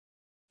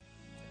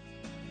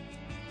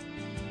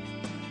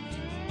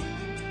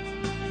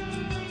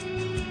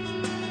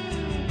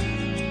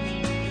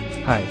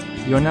Hi,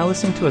 you are now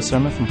listening to a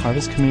sermon from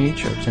Harvest Community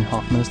Church in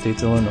Hoffman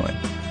Estates, Illinois.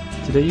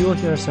 Today you will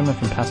hear a sermon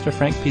from Pastor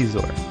Frank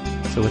Piszczor.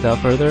 So without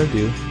further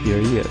ado, here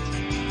he is.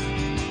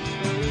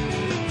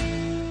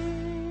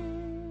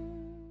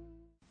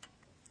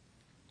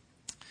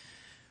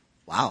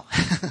 Wow.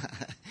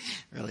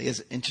 Really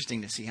is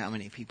interesting to see how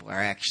many people are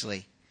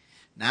actually.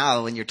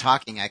 Now when you're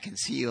talking, I can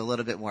see you a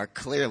little bit more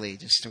clearly,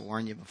 just to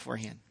warn you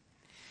beforehand.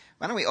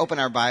 Why don't we open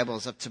our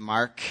Bibles up to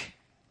Mark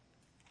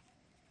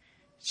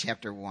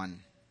chapter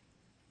 1.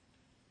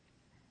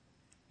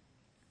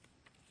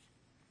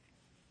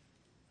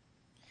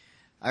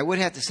 I would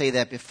have to say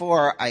that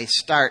before I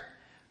start,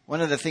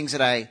 one of the things that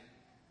I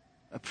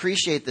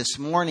appreciate this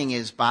morning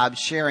is Bob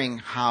sharing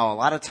how a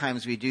lot of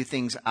times we do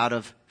things out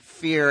of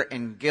fear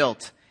and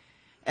guilt.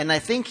 And I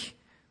think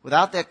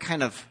without that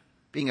kind of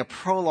being a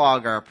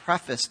prologue or a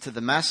preface to the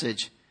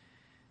message,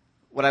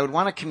 what I would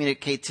want to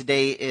communicate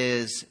today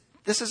is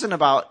this isn't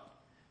about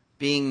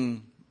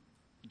being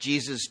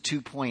Jesus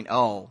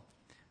 2.0,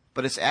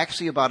 but it's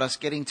actually about us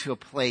getting to a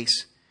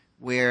place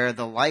where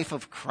the life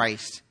of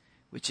Christ,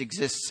 which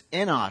exists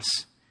in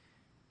us,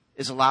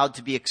 is allowed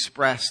to be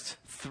expressed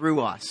through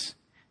us.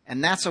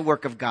 And that's a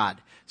work of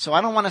God. So I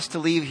don't want us to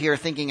leave here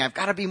thinking, I've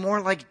got to be more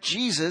like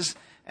Jesus,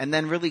 and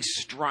then really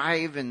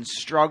strive and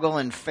struggle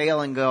and fail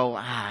and go,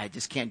 I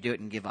just can't do it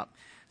and give up.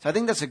 So I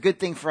think that's a good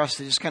thing for us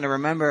to just kind of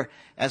remember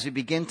as we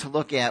begin to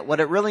look at what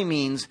it really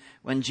means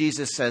when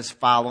Jesus says,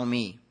 follow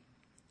me.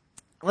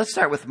 Let's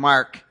start with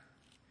Mark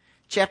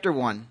chapter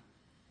 1,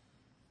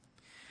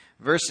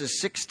 verses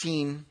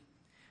 16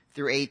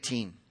 through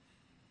 18.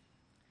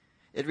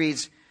 It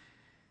reads,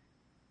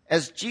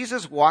 as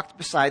Jesus walked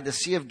beside the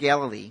Sea of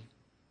Galilee,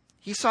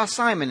 he saw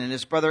Simon and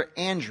his brother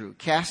Andrew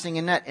casting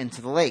a net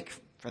into the lake,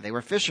 for they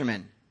were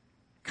fishermen.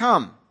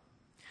 Come,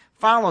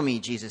 follow me,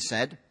 Jesus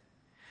said,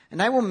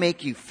 and I will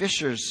make you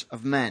fishers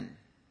of men.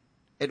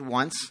 At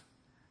once,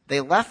 they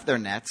left their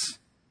nets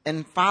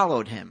and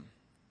followed him.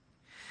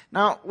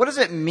 Now, what does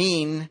it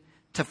mean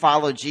to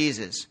follow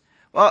Jesus?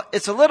 Well,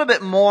 it's a little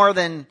bit more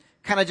than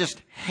kind of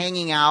just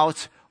hanging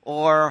out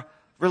or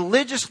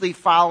religiously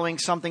following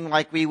something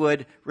like we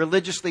would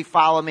religiously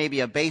follow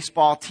maybe a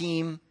baseball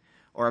team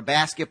or a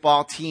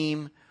basketball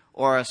team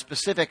or a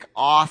specific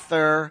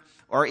author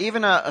or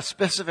even a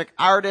specific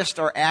artist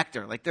or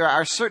actor. Like there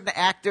are certain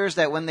actors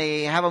that when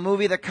they have a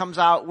movie that comes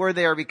out, we're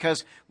there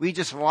because we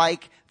just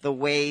like the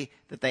way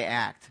that they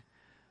act.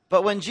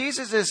 But when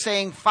Jesus is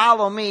saying,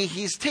 follow me,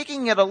 he's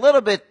taking it a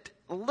little bit,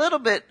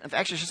 actually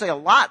I should say a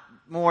lot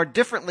more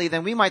differently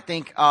than we might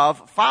think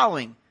of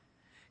following.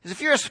 Because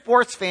if you're a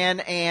sports fan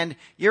and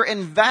you're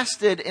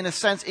invested in a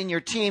sense in your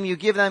team, you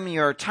give them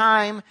your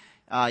time,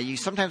 you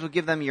sometimes will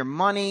give them your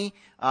money,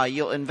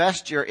 you'll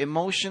invest your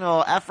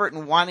emotional effort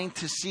in wanting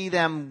to see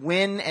them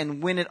win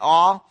and win it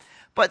all.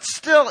 But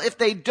still, if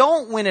they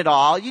don't win it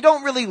all, you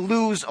don't really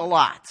lose a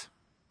lot.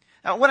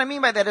 Now, what I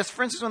mean by that is,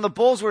 for instance, when the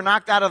Bulls were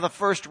knocked out of the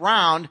first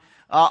round,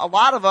 a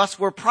lot of us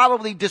were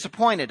probably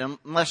disappointed,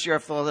 unless you're a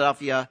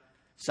Philadelphia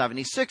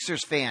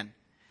 76ers fan.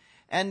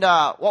 And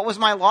what was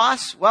my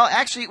loss? Well,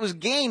 actually, it was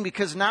gain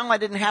because now I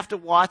didn't have to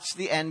watch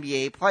the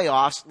NBA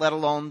playoffs, let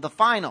alone the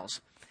finals.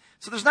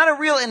 So there's not a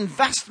real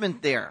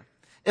investment there.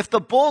 If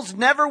the Bulls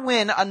never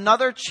win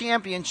another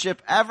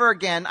championship ever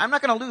again, I'm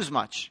not going to lose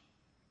much.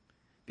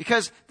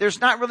 Because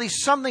there's not really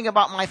something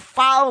about my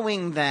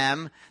following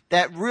them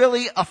that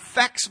really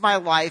affects my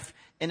life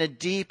in a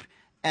deep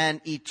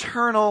and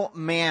eternal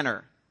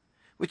manner.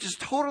 Which is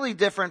totally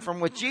different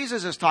from what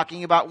Jesus is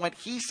talking about when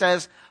he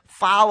says,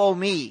 follow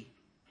me.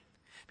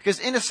 Because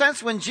in a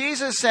sense, when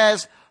Jesus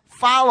says,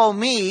 follow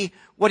me,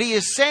 what he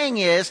is saying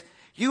is,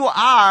 you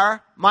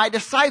are my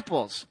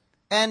disciples.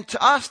 And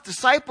to us,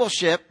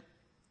 discipleship,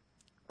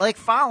 like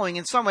following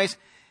in some ways,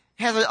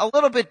 has a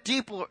little bit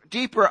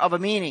deeper of a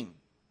meaning.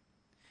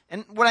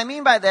 And what I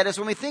mean by that is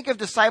when we think of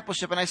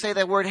discipleship, and I say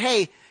that word,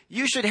 hey,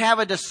 you should have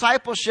a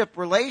discipleship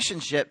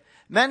relationship,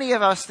 many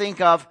of us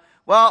think of,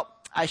 well,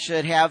 I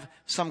should have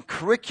some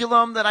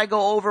curriculum that I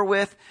go over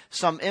with,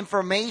 some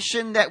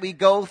information that we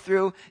go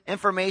through,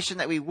 information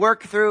that we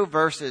work through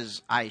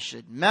versus I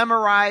should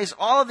memorize,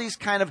 all of these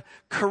kind of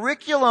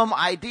curriculum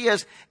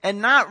ideas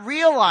and not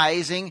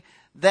realizing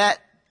that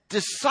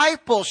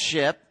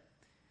discipleship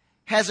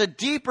has a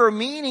deeper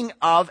meaning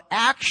of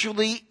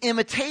actually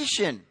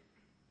imitation.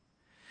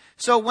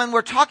 So when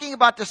we're talking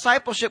about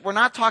discipleship, we're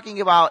not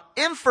talking about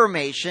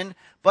information,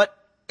 but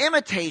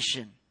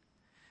imitation.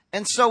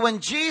 And so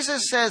when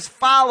Jesus says,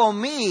 follow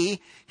me,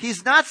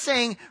 he's not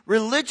saying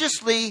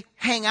religiously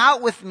hang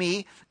out with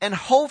me and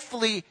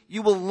hopefully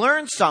you will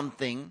learn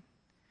something.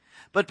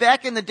 But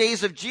back in the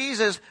days of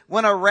Jesus,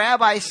 when a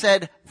rabbi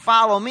said,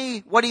 follow me,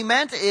 what he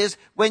meant is,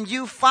 when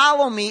you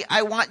follow me,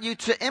 I want you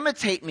to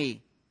imitate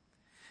me.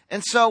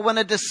 And so when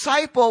a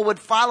disciple would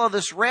follow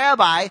this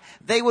rabbi,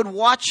 they would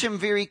watch him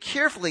very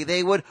carefully.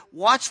 They would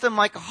watch them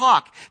like a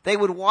hawk. They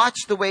would watch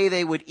the way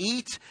they would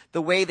eat,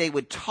 the way they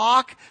would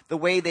talk, the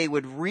way they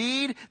would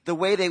read, the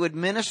way they would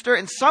minister.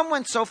 And some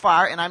went so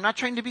far, and I'm not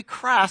trying to be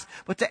crass,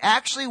 but to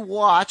actually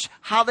watch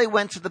how they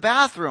went to the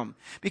bathroom.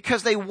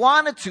 Because they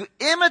wanted to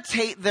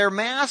imitate their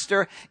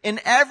master in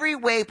every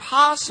way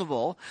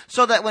possible,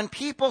 so that when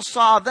people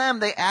saw them,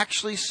 they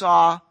actually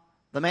saw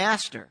the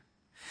master.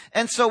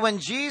 And so when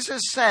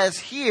Jesus says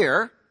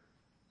here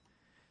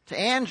to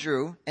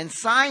Andrew and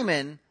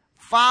Simon,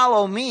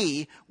 follow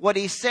me, what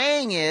he's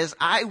saying is,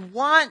 I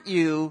want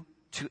you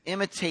to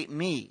imitate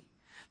me.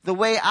 The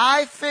way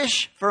I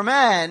fish for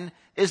men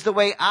is the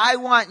way I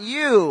want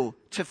you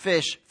to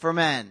fish for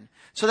men.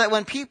 So that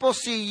when people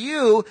see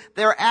you,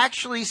 they're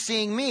actually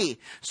seeing me.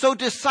 So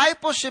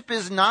discipleship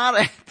is not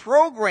a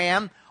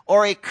program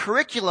or a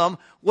curriculum.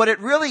 What it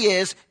really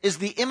is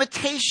the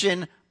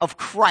imitation of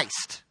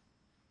Christ.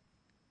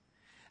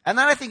 And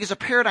that, I think, is a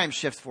paradigm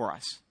shift for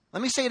us.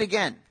 Let me say it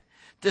again.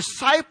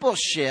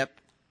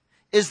 Discipleship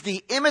is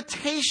the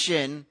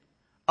imitation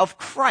of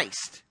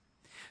Christ.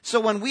 So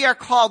when we are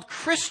called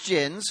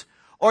Christians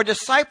or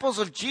disciples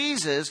of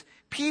Jesus,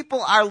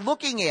 people are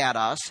looking at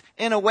us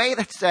in a way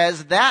that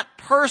says that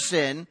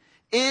person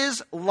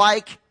is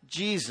like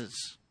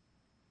Jesus.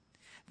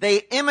 They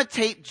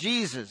imitate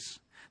Jesus.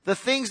 The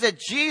things that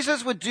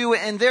Jesus would do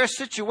in their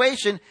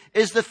situation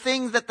is the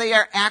things that they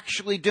are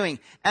actually doing.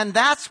 And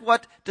that's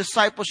what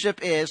discipleship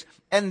is.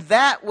 And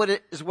that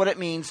is what it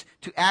means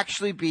to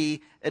actually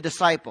be a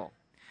disciple.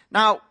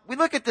 Now, we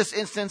look at this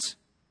instance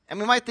and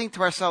we might think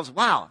to ourselves,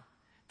 wow,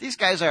 these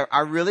guys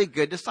are really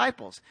good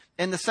disciples.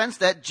 In the sense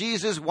that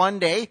Jesus one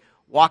day,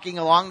 walking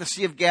along the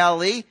Sea of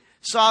Galilee,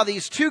 saw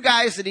these two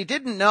guys that he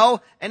didn't know,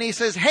 and he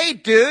says, hey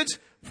dudes,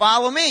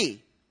 follow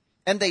me.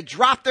 And they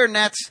dropped their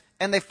nets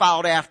and they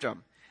followed after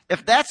him.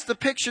 If that's the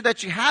picture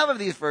that you have of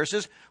these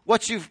verses,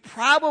 what you've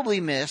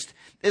probably missed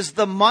is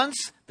the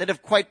months that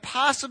have quite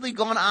possibly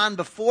gone on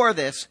before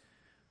this,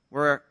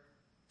 where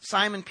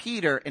Simon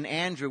Peter and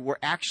Andrew were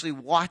actually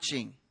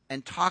watching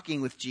and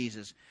talking with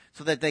Jesus,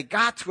 so that they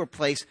got to a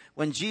place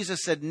when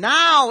Jesus said,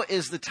 now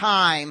is the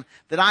time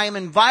that I am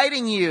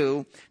inviting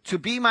you to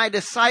be my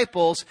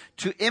disciples,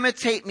 to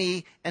imitate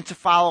me, and to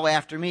follow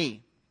after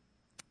me.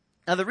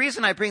 Now, the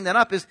reason I bring that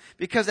up is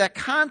because that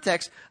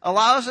context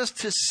allows us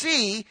to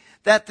see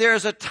that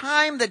there's a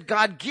time that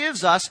God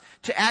gives us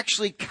to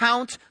actually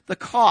count the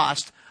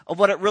cost of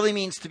what it really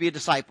means to be a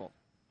disciple.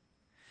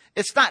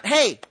 It's not,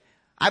 hey,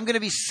 I'm going to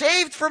be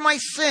saved from my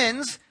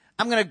sins,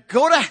 I'm going to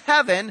go to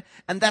heaven,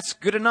 and that's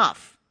good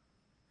enough.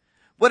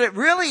 What it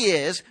really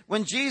is,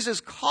 when Jesus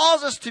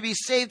calls us to be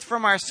saved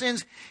from our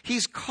sins,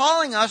 he's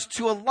calling us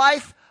to a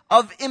life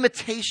of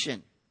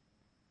imitation.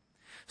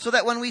 So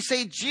that when we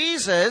say,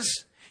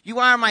 Jesus, you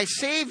are my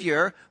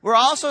Savior, we're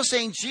also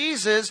saying,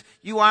 Jesus,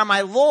 you are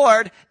my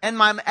Lord and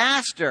my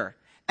Master.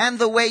 And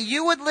the way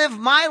you would live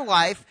my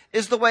life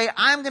is the way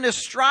I'm going to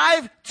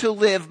strive to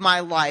live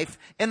my life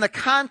in the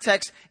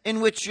context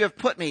in which you have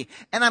put me.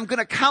 And I'm going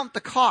to count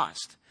the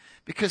cost.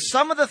 Because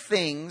some of the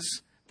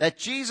things that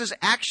Jesus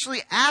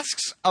actually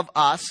asks of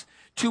us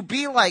to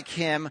be like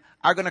him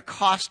are going to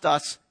cost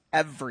us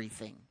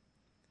everything.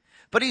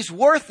 But he's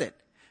worth it.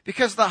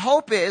 Because the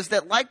hope is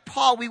that, like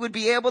Paul, we would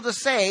be able to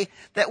say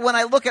that when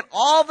I look at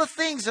all the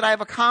things that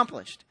I've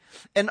accomplished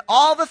and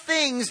all the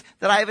things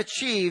that I've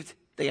achieved,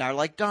 they are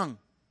like dung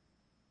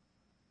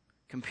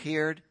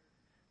compared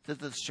to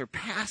the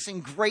surpassing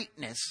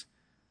greatness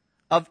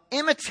of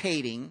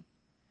imitating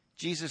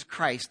Jesus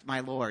Christ,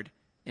 my Lord,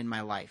 in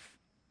my life.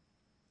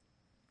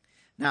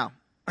 Now,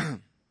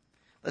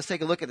 let's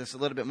take a look at this a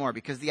little bit more,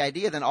 because the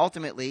idea then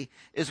ultimately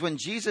is when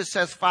Jesus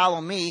says,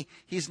 follow me,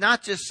 he's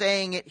not just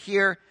saying it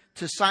here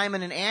to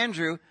Simon and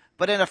Andrew,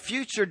 but in a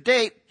future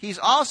date, he's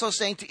also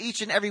saying to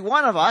each and every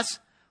one of us,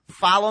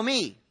 follow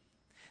me.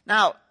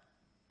 Now,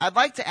 I'd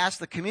like to ask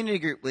the community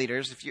group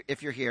leaders,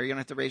 if you're here, you don't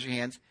have to raise your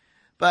hands,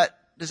 but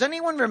does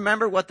anyone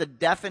remember what the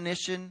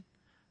definition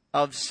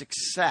of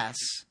success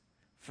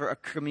for a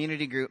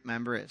community group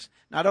member is?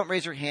 Now, don't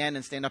raise your hand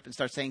and stand up and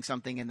start saying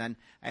something, and then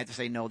I have to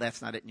say, no,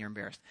 that's not it, and you're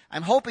embarrassed.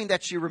 I'm hoping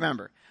that you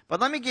remember.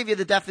 But let me give you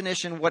the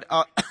definition what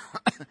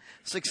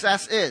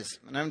success is.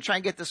 And I'm going to try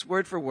and get this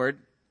word for word,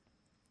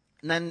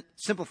 and then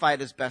simplify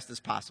it as best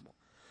as possible.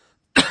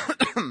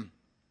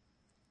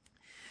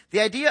 The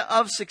idea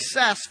of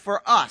success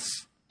for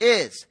us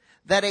is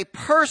that a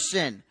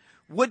person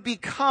would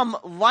become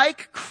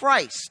like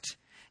Christ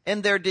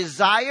in their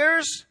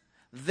desires,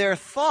 their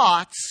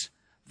thoughts,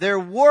 their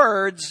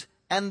words,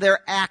 and their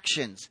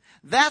actions.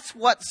 That's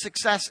what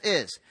success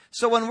is.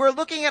 So when we're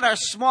looking at our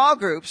small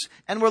groups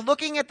and we're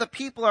looking at the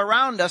people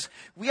around us,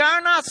 we are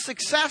not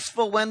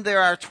successful when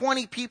there are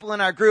 20 people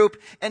in our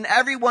group and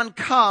everyone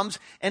comes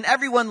and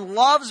everyone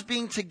loves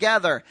being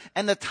together.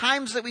 And the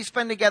times that we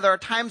spend together are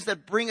times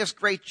that bring us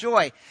great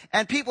joy.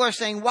 And people are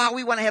saying, wow,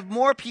 we want to have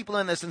more people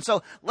in this. And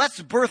so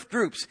let's birth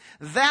groups.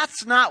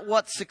 That's not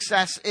what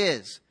success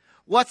is.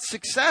 What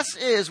success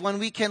is when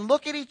we can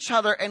look at each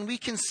other and we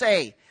can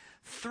say,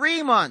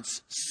 3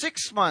 months,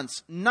 6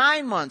 months,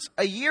 9 months,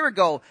 a year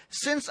ago,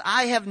 since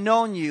I have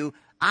known you,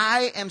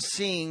 I am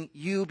seeing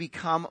you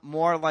become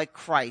more like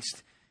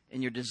Christ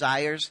in your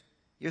desires,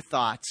 your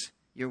thoughts,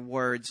 your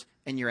words,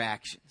 and your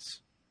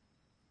actions.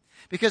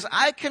 Because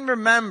I can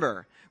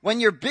remember when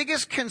your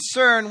biggest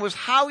concern was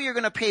how you're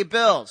going to pay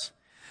bills.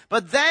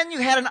 But then you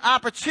had an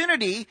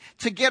opportunity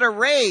to get a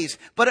raise,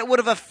 but it would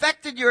have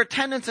affected your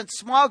attendance at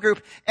small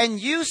group, and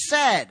you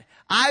said,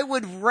 I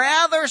would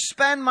rather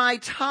spend my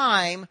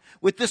time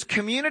with this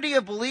community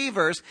of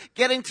believers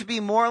getting to be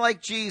more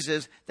like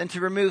Jesus than to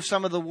remove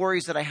some of the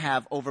worries that I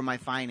have over my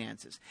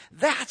finances.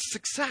 That's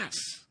success.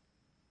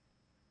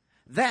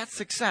 That's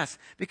success.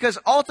 Because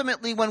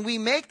ultimately, when we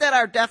make that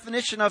our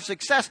definition of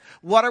success,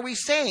 what are we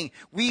saying?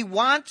 We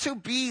want to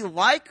be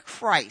like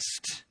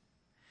Christ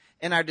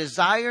in our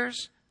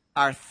desires,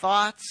 our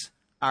thoughts,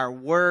 our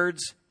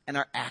words, and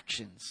our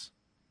actions.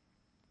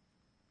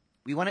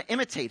 We want to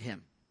imitate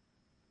him.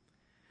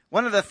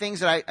 One of the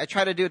things that I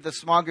try to do at the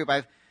small group,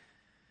 I've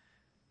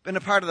been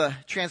a part of the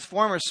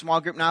Transformers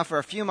small group now for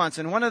a few months,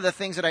 and one of the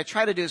things that I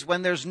try to do is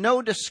when there's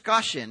no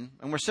discussion,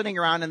 and we're sitting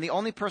around and the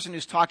only person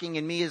who's talking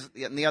in me is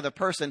the other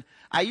person,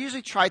 I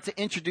usually try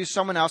to introduce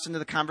someone else into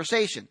the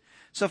conversation.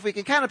 So if we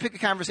can kind of pick a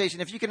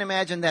conversation, if you can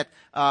imagine that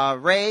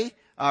Ray,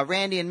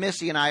 Randy, and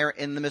Missy and I are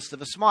in the midst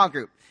of a small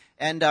group.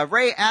 And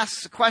Ray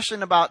asks a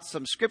question about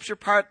some scripture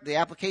part, the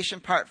application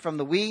part from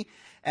the we,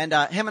 and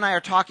him and I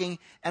are talking,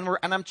 and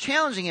I'm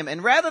challenging him.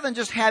 And rather than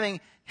just having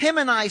him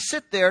and I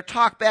sit there,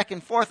 talk back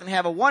and forth, and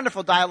have a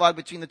wonderful dialogue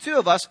between the two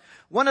of us,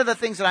 one of the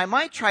things that I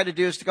might try to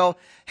do is to go,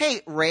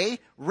 hey, Ray,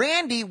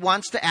 Randy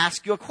wants to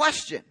ask you a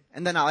question.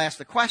 And then I'll ask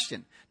the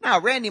question. Now,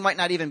 Randy might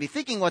not even be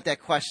thinking what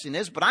that question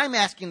is, but I'm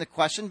asking the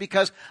question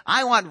because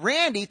I want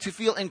Randy to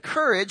feel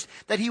encouraged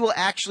that he will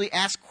actually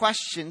ask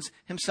questions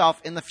himself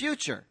in the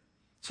future.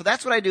 So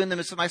that's what I do in the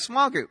midst of my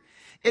small group.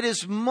 It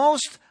is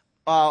most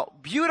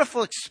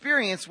beautiful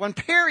experience when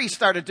Perry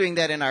started doing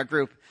that in our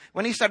group.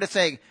 When he started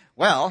saying,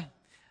 well,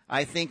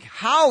 I think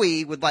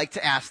Howie would like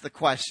to ask the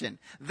question.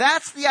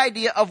 That's the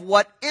idea of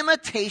what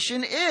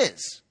imitation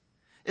is.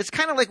 It's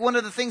kind of like one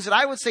of the things that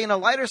I would say in a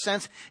lighter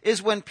sense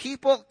is when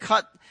people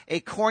cut a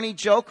corny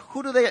joke,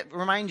 who do they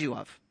remind you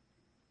of?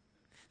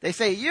 They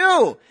say,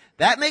 you.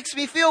 That makes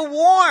me feel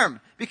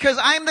warm because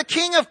I'm the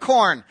king of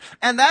corn.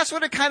 And that's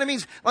what it kind of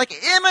means. Like,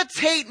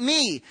 imitate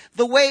me.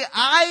 The way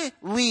I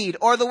lead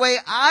or the way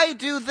I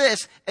do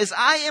this as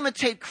I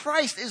imitate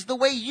Christ is the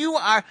way you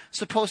are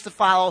supposed to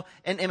follow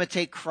and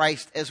imitate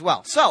Christ as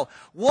well. So,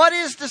 what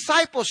is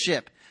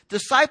discipleship?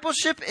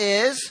 Discipleship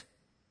is,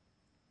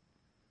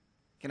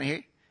 can I hear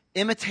you?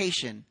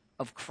 Imitation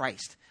of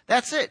Christ.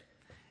 That's it.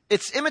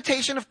 It's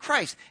imitation of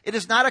Christ. It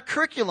is not a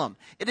curriculum.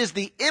 It is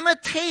the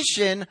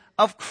imitation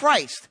of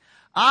Christ.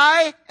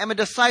 I am a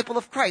disciple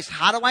of Christ.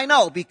 How do I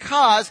know?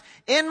 Because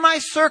in my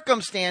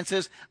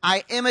circumstances,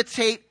 I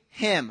imitate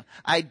him.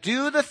 I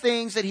do the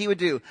things that he would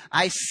do.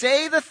 I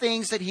say the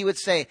things that he would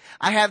say.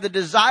 I have the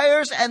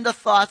desires and the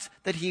thoughts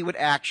that he would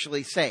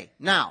actually say.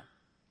 Now,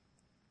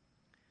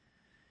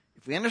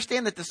 if we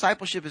understand that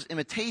discipleship is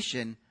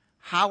imitation,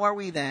 how are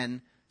we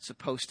then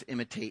supposed to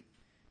imitate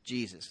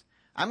Jesus?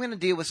 I'm going to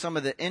deal with some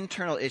of the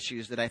internal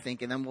issues that I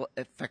think, and then we'll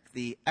affect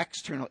the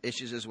external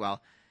issues as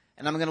well.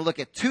 And I'm going to look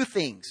at two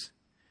things.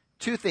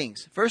 Two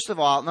things. First of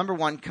all, number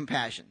one,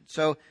 compassion.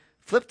 So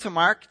flip to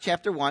Mark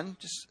chapter 1.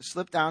 Just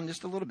slip down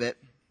just a little bit.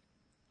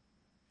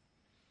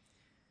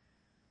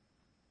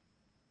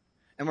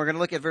 And we're going to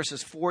look at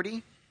verses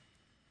 40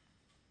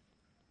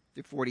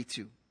 through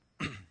 42.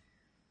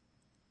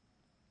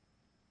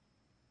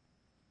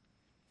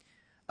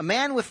 A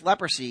man with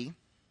leprosy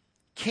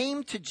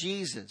came to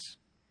Jesus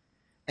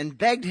and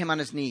begged him on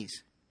his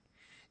knees,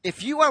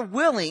 if you are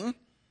willing,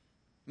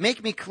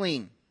 make me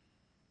clean.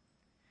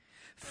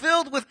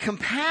 Filled with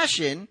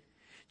compassion,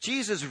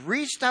 Jesus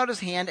reached out his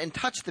hand and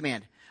touched the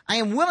man. I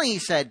am willing, he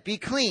said, be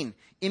clean.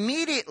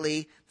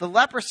 Immediately, the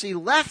leprosy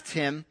left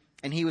him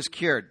and he was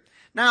cured.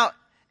 Now,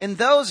 in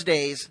those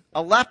days,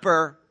 a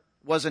leper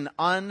was an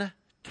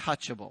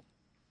untouchable.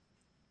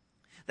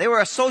 They were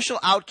a social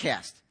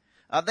outcast.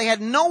 They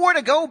had nowhere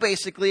to go,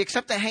 basically,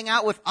 except to hang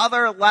out with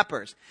other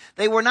lepers.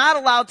 They were not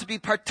allowed to be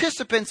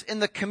participants in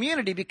the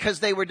community because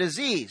they were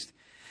diseased.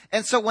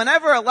 And so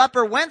whenever a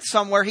leper went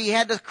somewhere, he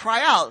had to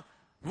cry out,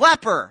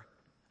 leper,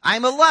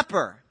 I'm a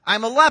leper,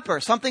 I'm a leper,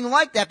 something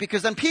like that,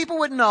 because then people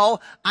would know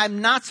I'm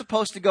not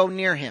supposed to go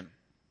near him.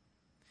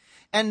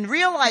 And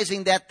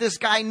realizing that, this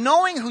guy,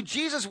 knowing who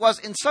Jesus was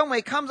in some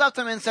way, comes up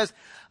to him and says,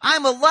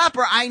 I'm a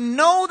leper. I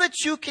know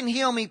that you can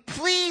heal me.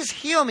 Please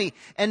heal me.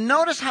 And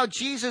notice how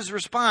Jesus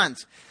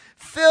responds.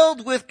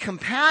 Filled with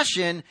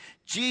compassion,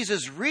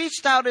 Jesus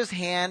reached out his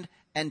hand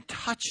and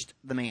touched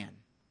the man.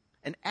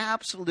 An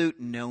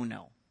absolute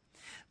no-no.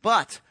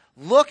 But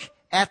look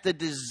at the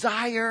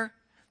desire,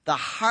 the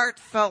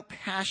heartfelt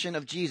passion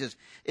of Jesus.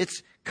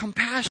 It's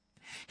compassion.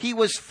 He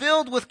was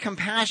filled with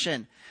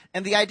compassion.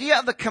 And the idea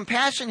of the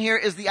compassion here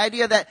is the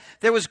idea that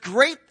there was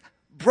great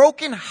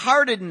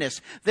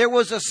brokenheartedness. There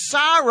was a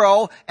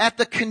sorrow at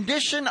the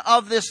condition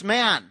of this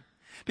man.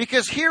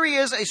 Because here he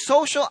is, a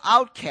social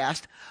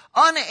outcast,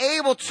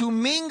 unable to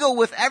mingle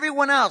with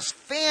everyone else,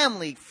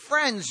 family,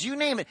 friends, you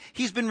name it.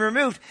 He's been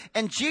removed.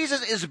 And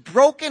Jesus is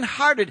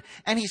brokenhearted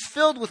and he's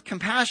filled with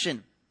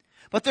compassion.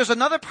 But there's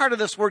another part of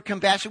this word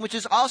compassion, which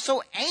is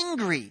also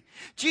angry.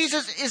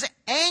 Jesus is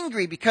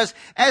angry because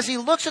as he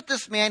looks at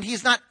this man,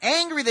 he's not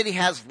angry that he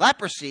has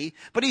leprosy,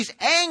 but he's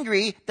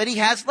angry that he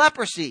has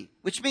leprosy,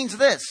 which means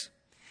this.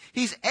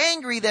 He's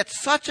angry that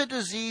such a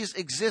disease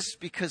exists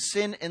because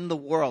sin in the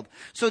world.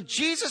 So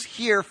Jesus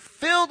here,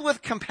 filled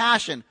with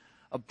compassion,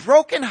 a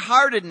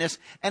brokenheartedness,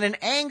 and an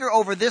anger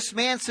over this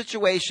man's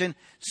situation,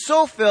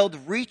 so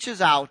filled,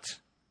 reaches out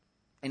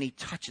and he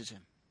touches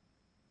him.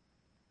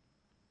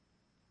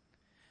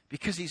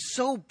 Because he's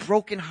so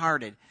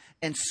brokenhearted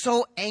and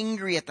so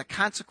angry at the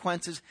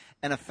consequences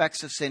and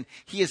effects of sin,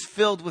 he is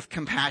filled with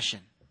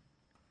compassion.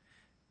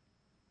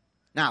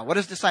 Now, what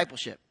is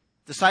discipleship?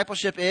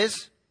 Discipleship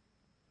is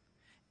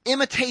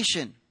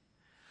imitation.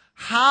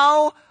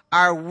 How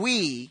are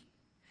we,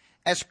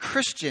 as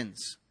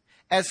Christians,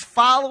 as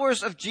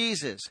followers of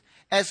Jesus,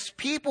 as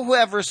people who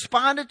have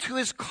responded to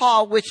his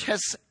call, which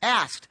has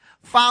asked,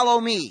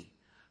 follow me,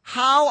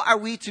 how are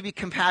we to be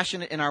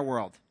compassionate in our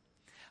world?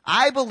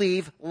 I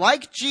believe,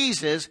 like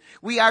Jesus,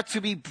 we are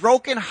to be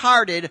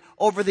brokenhearted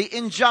over the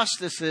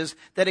injustices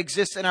that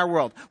exist in our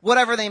world,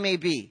 whatever they may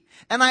be.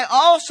 And I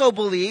also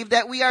believe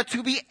that we are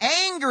to be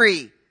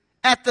angry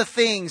at the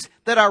things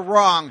that are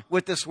wrong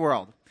with this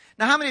world.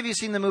 Now, how many of you have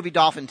seen the movie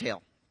Dolphin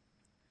Tale?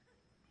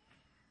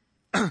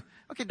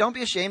 Okay, don't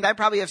be ashamed. I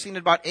probably have seen it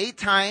about 8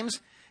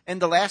 times in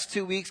the last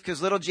 2 weeks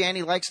because little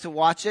Janny likes to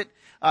watch it.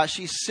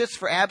 She sits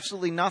for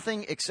absolutely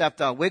nothing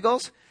except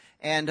Wiggles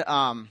and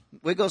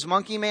Wiggles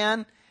Monkey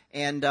Man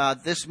and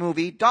this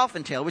movie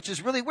Dolphin Tale, which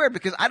is really weird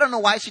because I don't know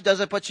why she does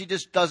it, but she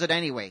just does it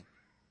anyway.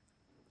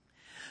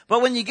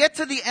 But when you get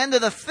to the end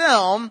of the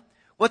film,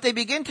 what they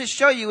begin to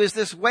show you is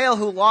this whale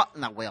who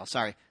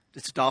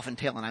it's Dolphin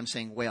Tale and I'm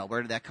saying whale.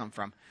 Where did that come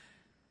from?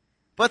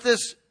 But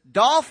this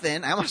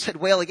dolphin, I almost said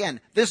whale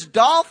again, this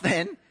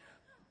dolphin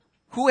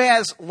who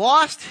has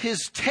lost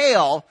his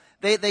tail,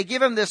 they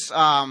give him this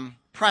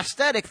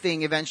prosthetic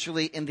thing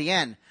eventually in the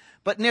end.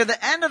 But near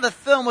the end of the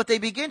film, what they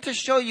begin to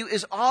show you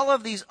is all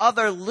of these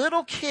other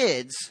little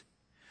kids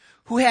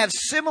who have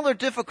similar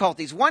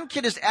difficulties. One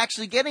kid is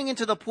actually getting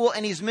into the pool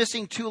and he's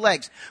missing 2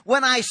 legs.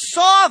 When I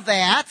saw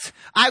that,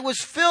 I was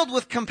filled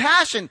with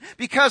compassion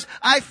because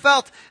I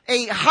felt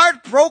a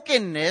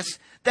heartbrokenness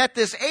that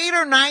this 8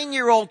 or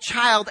 9-year-old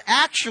child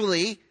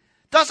actually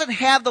doesn't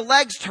have the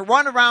legs to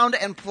run around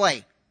and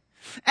play.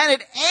 And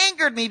it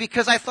angered me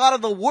because I thought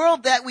of the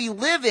world that we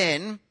live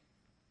in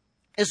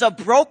is a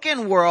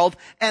broken world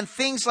and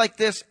things like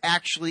this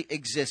actually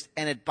exist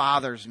and it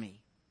bothers me.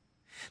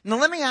 Now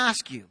let me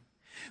ask you,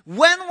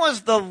 when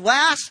was the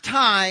last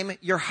time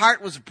your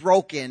heart was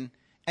broken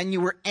and you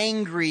were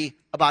angry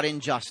about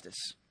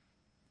injustice?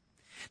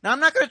 Now I'm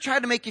not going to try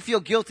to make you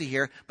feel guilty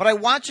here, but I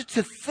want you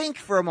to think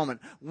for a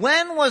moment.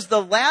 When was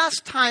the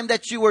last time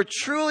that you were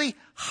truly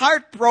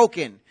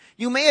heartbroken?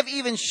 You may have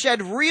even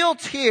shed real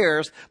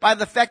tears by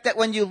the fact that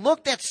when you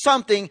looked at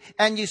something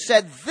and you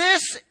said,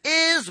 this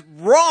is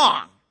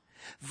wrong.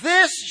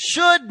 This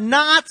should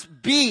not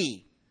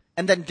be.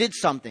 And then did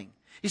something.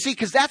 You see,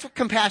 because that's what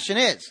compassion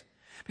is.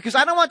 Because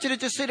I don't want you to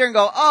just sit here and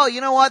go, oh,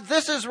 you know what?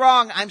 This is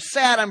wrong. I'm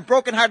sad. I'm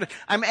brokenhearted.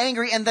 I'm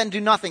angry and then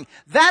do nothing.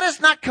 That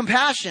is not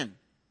compassion.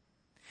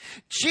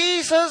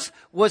 Jesus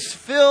was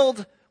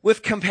filled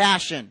with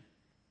compassion.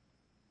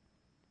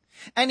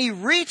 And he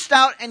reached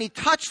out and he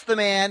touched the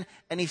man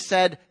and he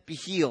said, be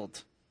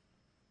healed.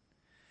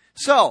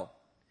 So,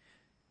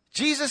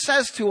 Jesus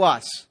says to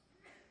us,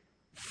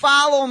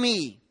 follow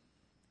me,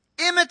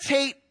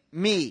 imitate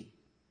me,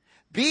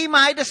 be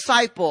my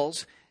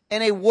disciples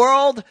in a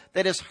world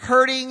that is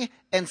hurting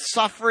and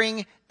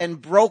suffering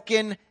and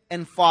broken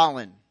and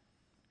fallen.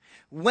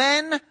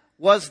 When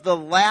was the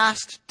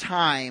last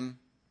time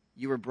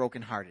you were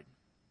brokenhearted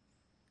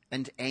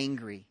and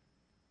angry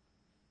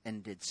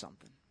and did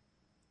something?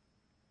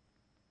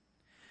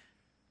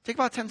 Take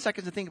about 10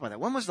 seconds to think about that.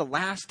 When was the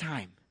last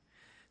time?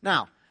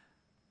 Now,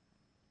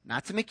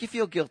 not to make you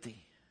feel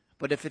guilty,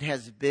 but if it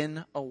has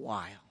been a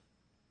while,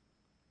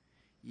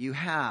 you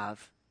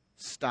have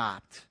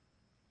stopped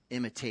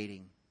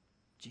imitating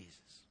Jesus.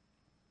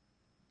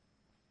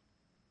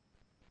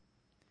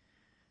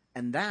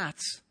 And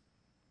that's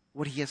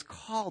what he has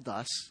called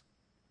us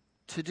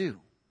to do.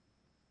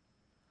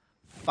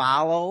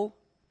 Follow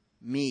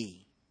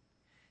me.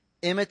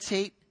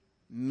 Imitate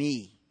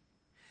me.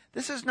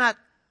 This is not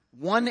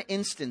one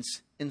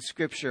instance in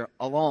Scripture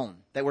alone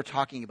that we're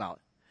talking about.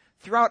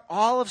 Throughout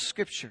all of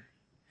Scripture,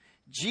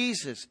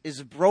 Jesus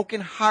is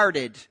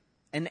brokenhearted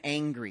and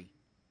angry.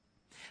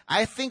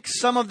 I think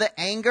some of the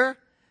anger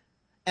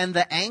and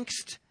the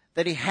angst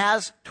that he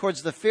has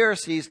towards the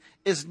Pharisees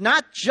is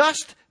not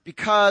just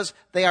because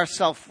they are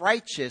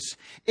self-righteous.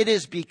 It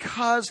is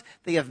because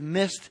they have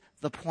missed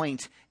the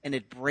point and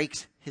it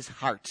breaks his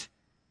heart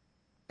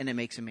and it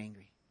makes him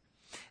angry.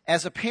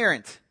 As a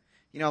parent,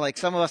 Like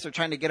some of us are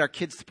trying to get our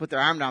kids to put their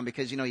arm down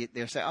because,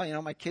 they're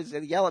saying, my kids, they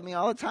yell at me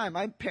all the time.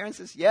 My parents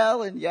just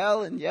yell and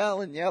yell and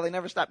yell and yell. They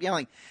never stop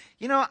yelling.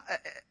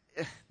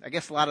 I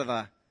guess a lot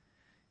of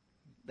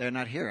they're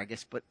not here, I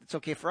guess, but it's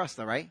okay for us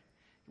though, right?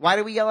 Why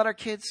do we yell at our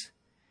kids?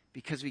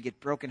 Because we get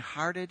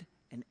brokenhearted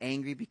and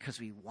angry because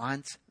we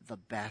want the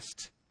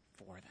best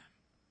for them.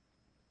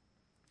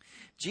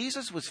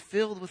 Jesus was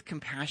filled with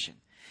compassion.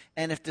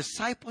 And if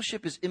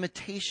discipleship is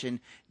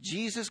imitation,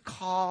 Jesus'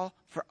 call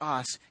for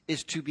us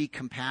is to be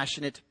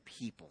compassionate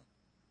people.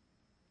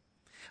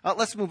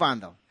 Let's move on,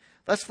 though.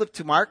 Let's flip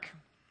to Mark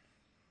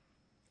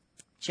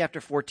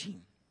chapter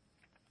 14.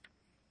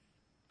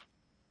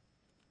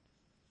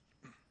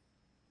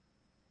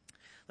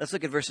 Let's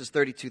look at verses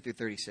 32 through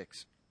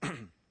 36.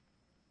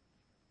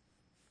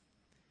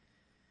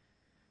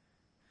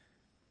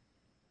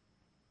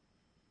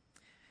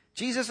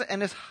 Jesus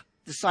and his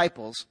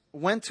disciples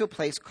went to a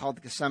place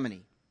called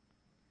Gethsemane.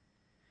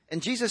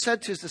 And Jesus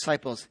said to his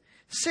disciples,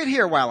 "Sit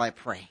here while I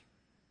pray."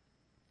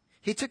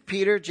 He took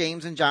Peter,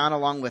 James, and John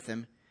along with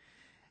him,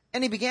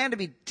 and he began to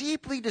be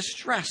deeply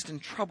distressed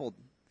and troubled.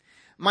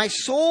 "My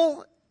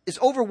soul is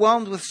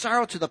overwhelmed with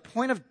sorrow to the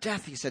point of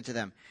death," he said to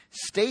them.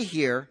 "Stay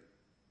here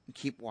and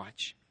keep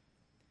watch."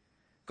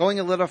 Going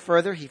a little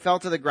further, he fell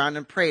to the ground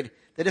and prayed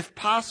that if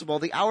possible,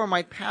 the hour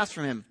might pass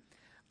from him.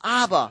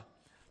 "Abba,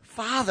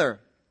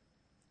 Father,"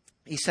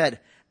 he said,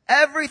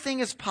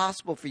 "everything is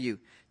possible for you.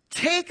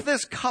 Take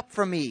this cup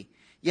from me,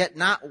 yet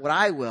not what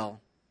I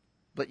will,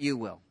 but you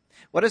will."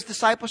 What is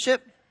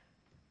discipleship?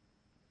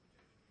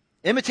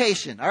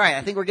 Imitation. All right,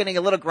 I think we're getting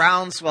a little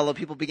groundswell of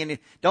people beginning.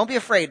 Don't be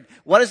afraid.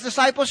 What is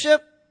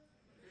discipleship?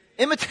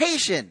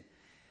 Imitation.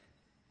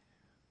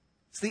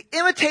 It's the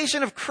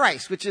imitation of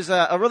Christ, which is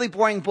a really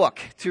boring book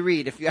to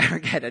read if you ever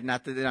get it.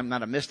 Not that I'm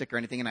not a mystic or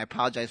anything, and I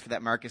apologize for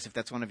that, Marcus, if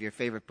that's one of your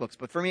favorite books.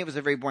 But for me, it was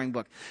a very boring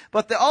book.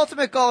 But the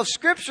ultimate goal of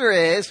Scripture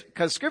is,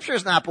 because Scripture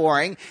is not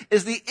boring,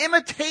 is the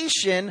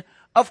imitation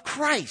of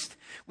Christ.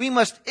 We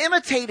must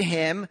imitate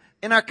Him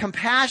in our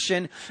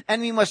compassion,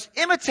 and we must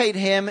imitate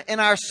Him in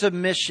our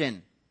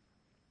submission.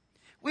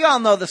 We all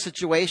know the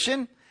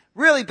situation.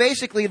 Really,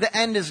 basically, the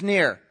end is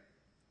near.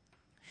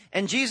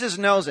 And Jesus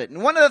knows it.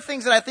 And one of the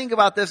things that I think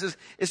about this is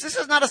this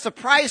is not a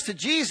surprise to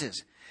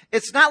Jesus.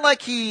 It's not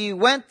like he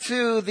went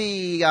to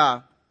the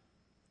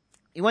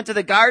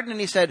garden and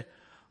he said,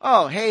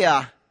 "Oh, hey,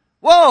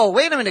 whoa,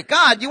 wait a minute,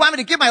 God, you want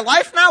me to give my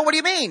life now? What do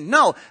you mean?"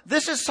 No,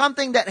 this is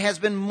something that has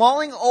been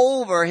mulling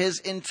over his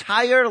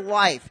entire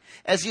life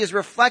as he has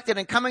reflected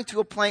and coming to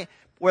a point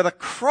where the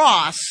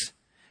cross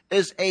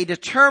is a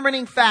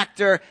determining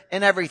factor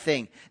in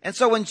everything. And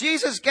so when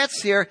Jesus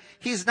gets here,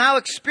 he's now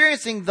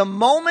experiencing the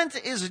moment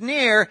is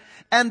near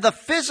and the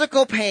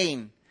physical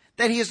pain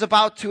that he is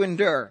about to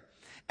endure.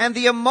 And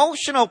the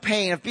emotional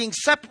pain of being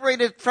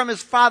separated from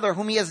his Father,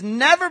 whom he has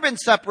never been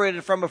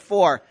separated from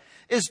before,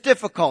 is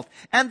difficult.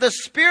 And the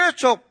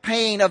spiritual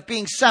pain of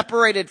being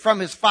separated from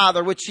his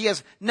Father, which he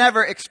has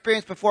never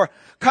experienced before,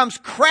 comes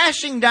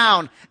crashing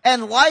down.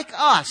 And like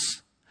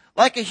us,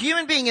 like a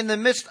human being in the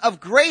midst of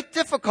great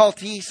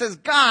difficulty, he says,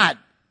 "God,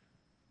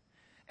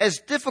 as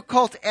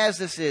difficult as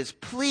this is,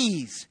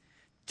 please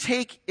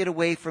take it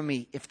away from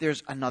me if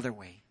there's another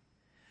way.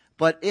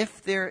 But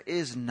if there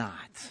is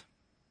not,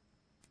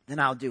 then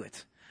I'll do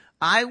it.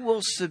 I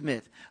will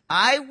submit.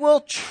 I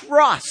will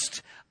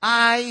trust.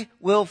 I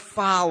will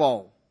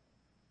follow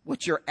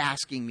what you're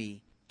asking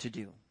me to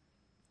do."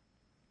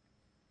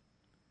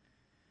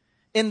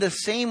 In the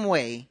same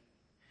way,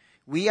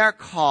 we are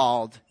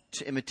called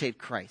to imitate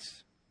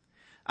Christ.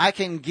 I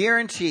can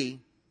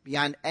guarantee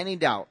beyond any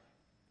doubt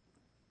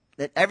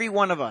that every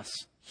one of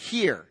us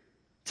here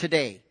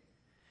today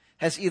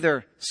has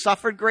either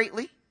suffered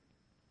greatly,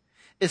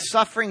 is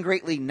suffering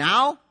greatly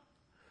now,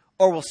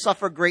 or will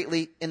suffer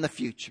greatly in the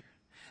future.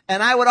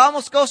 And I would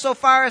almost go so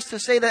far as to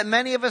say that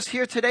many of us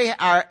here today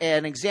are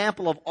an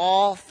example of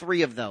all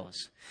three of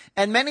those.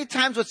 And many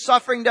times what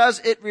suffering does,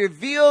 it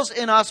reveals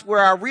in us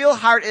where our real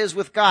heart is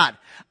with God.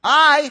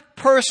 I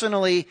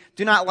personally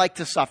do not like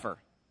to suffer.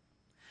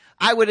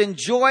 I would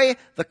enjoy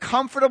the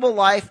comfortable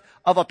life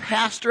of a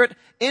pastorate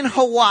in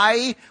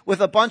Hawaii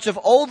with a bunch of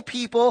old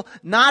people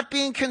not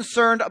being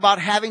concerned about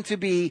having to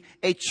be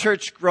a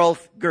church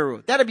growth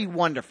guru. That'd be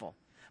wonderful.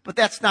 But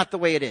that's not the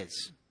way it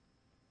is.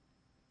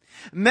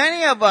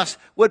 Many of us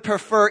would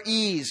prefer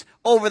ease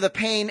over the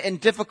pain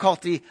and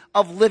difficulty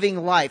of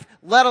living life,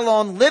 let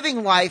alone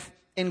living life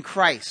in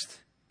Christ.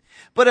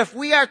 But if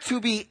we are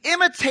to be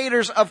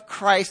imitators of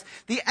Christ,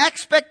 the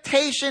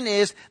expectation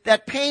is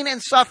that pain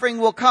and suffering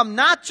will come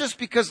not just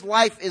because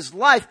life is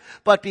life,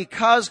 but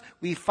because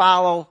we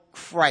follow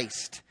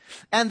Christ.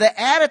 And the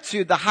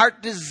attitude, the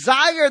heart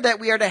desire that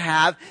we are to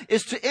have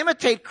is to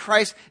imitate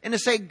Christ and to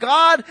say,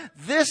 "God,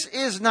 this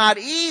is not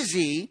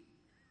easy,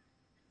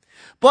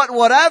 but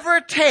whatever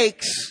it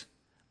takes,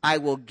 I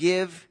will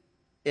give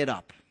it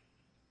up.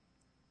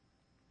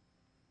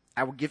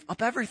 I will give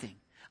up everything.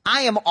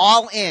 I am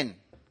all in."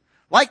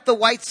 Like the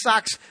White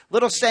Sox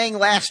little saying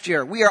last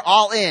year, we are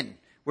all in.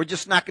 We're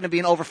just not going to be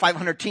an over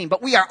 500 team,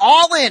 but we are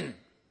all in.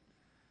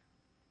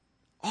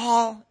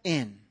 All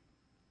in.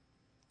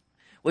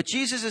 What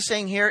Jesus is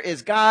saying here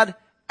is, God,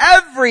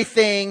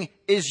 everything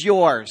is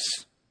yours.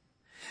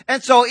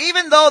 And so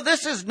even though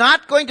this is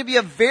not going to be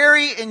a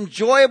very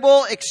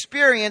enjoyable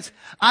experience,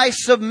 I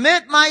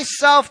submit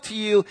myself to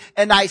you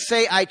and I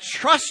say, I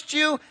trust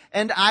you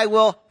and I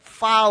will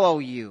follow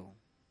you.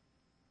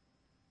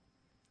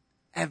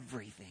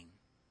 Everything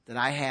that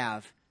I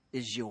have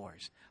is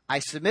yours. I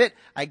submit,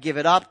 I give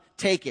it up,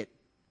 take it,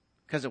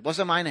 because it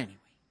wasn't mine anyway.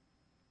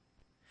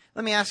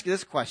 Let me ask you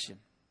this question.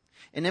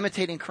 In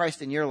imitating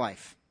Christ in your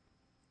life,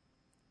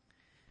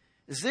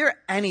 is there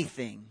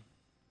anything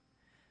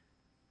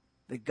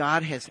that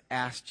God has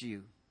asked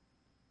you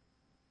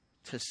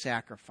to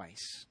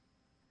sacrifice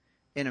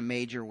in a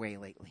major way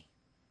lately?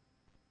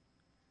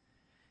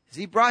 Has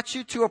He brought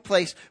you to a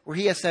place where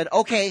He has said,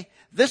 okay,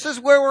 this is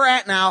where we're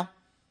at now.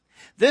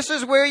 This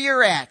is where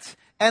you're at.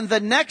 And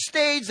the next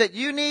stage that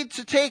you need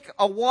to take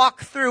a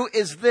walk through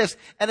is this.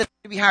 And it's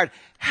going to be hard.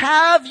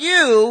 Have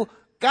you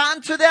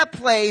gotten to that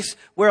place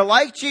where,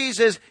 like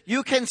Jesus,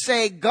 you can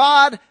say,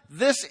 God,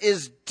 this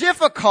is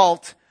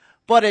difficult,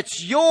 but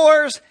it's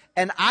yours,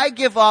 and I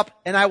give up,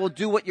 and I will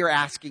do what you're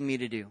asking me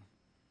to do?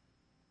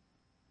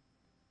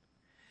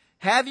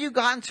 Have you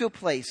gotten to a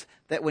place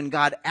that when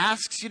God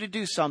asks you to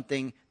do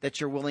something, that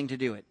you're willing to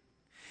do it?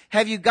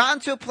 Have you gotten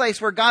to a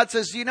place where God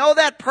says, you know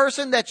that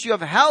person that you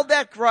have held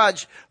that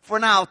grudge for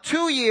now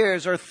 2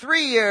 years or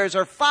 3 years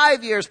or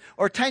 5 years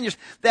or 10 years,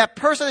 that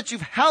person that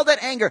you've held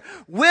that anger,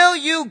 will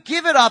you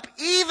give it up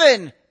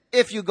even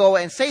if you go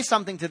and say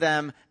something to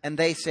them and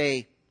they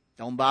say,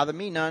 don't bother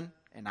me none,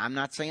 and I'm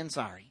not saying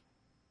sorry?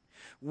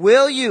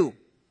 Will you,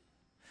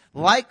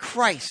 like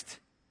Christ,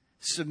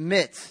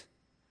 submit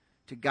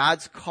to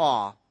God's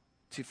call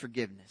to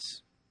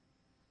forgiveness?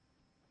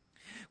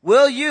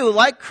 Will you,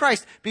 like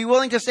Christ, be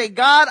willing to say,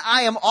 God,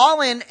 I am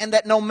all in, and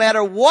that no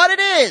matter what it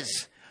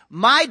is,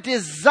 my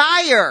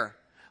desire,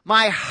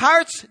 my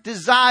heart's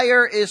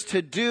desire is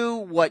to do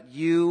what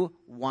you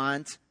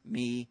want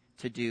me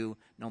to do,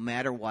 no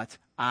matter what.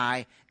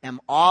 I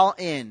am all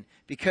in,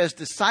 because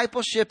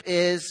discipleship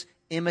is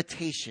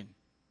imitation.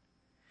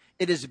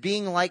 It is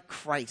being like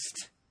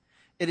Christ.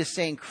 It is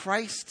saying,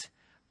 Christ,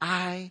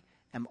 I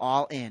am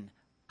all in.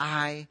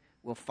 I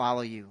will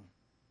follow you.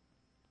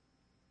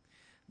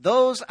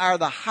 Those are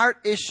the heart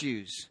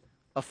issues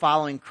of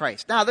following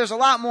Christ. Now, there's a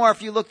lot more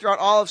if you look throughout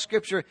all of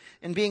Scripture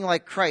in being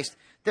like Christ.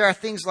 There are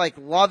things like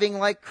loving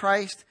like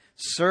Christ,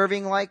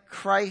 serving like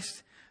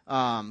Christ,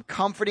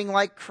 comforting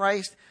like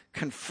Christ,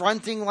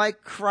 confronting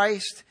like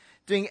Christ,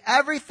 doing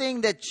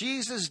everything that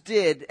Jesus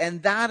did,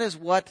 and that is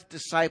what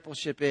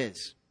discipleship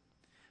is.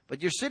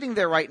 But you're sitting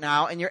there right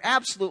now and you're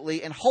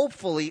absolutely and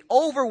hopefully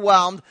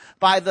overwhelmed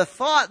by the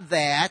thought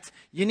that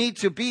you need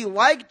to be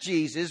like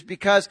Jesus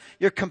because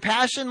your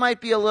compassion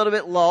might be a little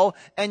bit low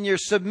and your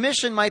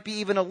submission might be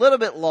even a little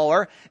bit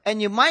lower.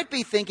 And you might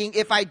be thinking,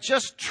 if I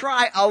just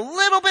try a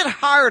little bit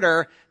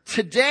harder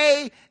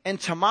today and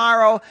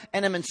tomorrow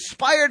and am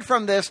inspired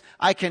from this,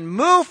 I can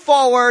move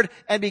forward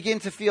and begin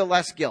to feel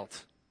less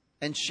guilt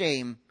and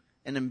shame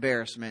and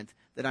embarrassment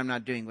that I'm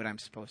not doing what I'm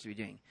supposed to be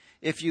doing.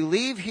 If you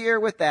leave here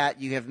with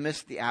that, you have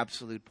missed the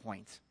absolute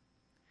point.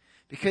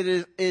 Because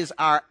it is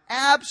our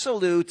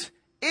absolute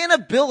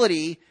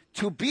inability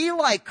to be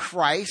like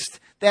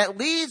Christ that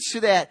leads to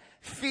that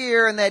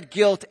fear and that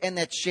guilt and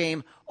that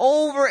shame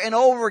over and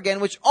over again,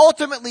 which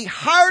ultimately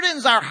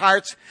hardens our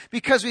hearts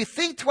because we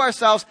think to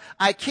ourselves,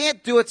 I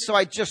can't do it, so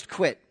I just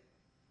quit.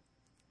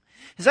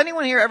 Has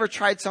anyone here ever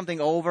tried something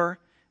over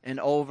and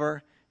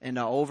over and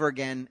over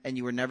again and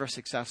you were never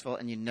successful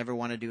and you never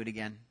want to do it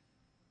again?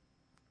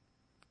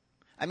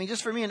 I mean,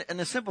 just for me, in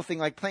a simple thing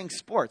like playing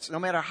sports, no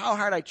matter how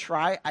hard I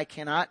try, I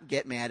cannot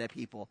get mad at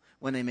people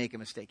when they make a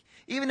mistake.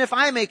 Even if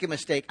I make a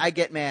mistake, I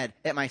get mad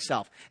at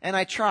myself. And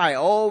I try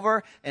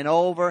over and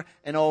over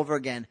and over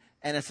again,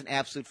 and it's an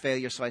absolute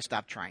failure, so I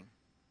stop trying.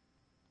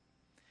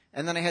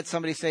 And then I had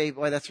somebody say,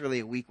 boy, that's really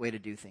a weak way to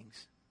do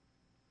things.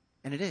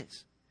 And it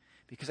is.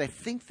 Because I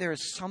think there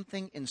is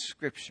something in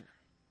Scripture,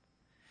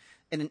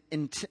 in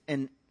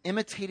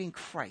imitating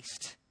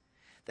Christ,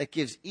 that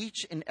gives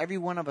each and every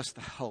one of us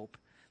the hope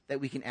that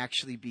we can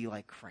actually be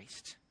like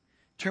Christ.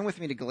 Turn with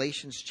me to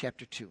Galatians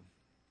chapter 2.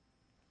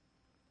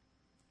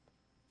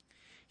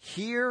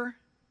 Here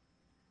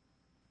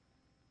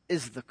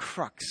is the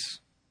crux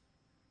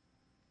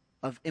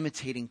of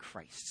imitating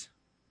Christ.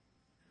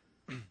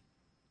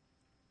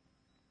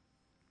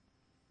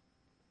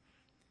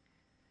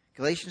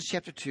 Galatians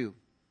chapter 2,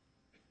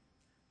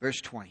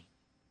 verse 20.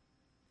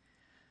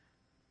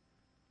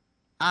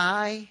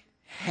 I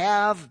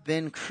have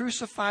been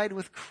crucified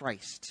with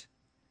Christ,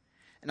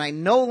 and I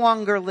no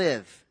longer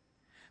live,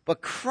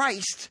 but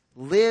Christ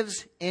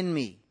lives in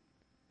me.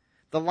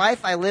 The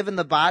life I live in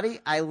the body,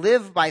 I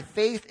live by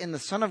faith in the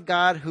Son of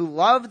God who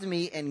loved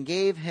me and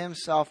gave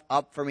himself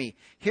up for me.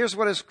 Here's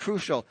what is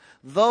crucial.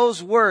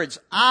 Those words,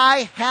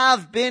 I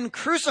have been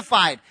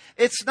crucified.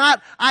 It's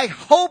not, I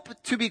hope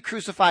to be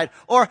crucified,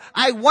 or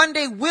I one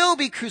day will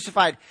be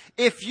crucified.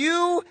 If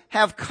you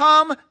have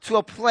come to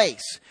a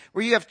place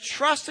where you have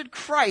trusted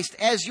Christ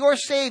as your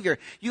Savior,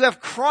 you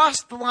have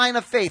crossed the line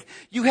of faith,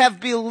 you have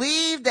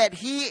believed that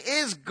he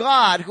is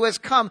God who has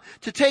come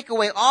to take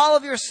away all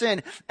of your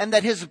sin, and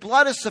that his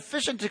blood is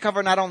sufficient to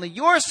cover not only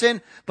your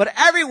sin, but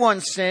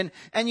everyone's sin,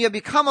 and you have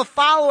become a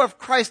follower of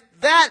Christ,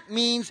 that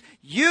means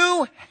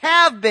you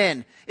have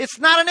been. It's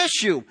not an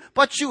issue,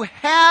 but you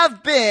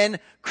have been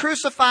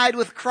crucified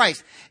with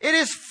Christ. It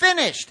is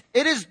finished.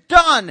 It is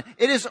done.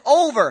 It is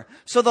over.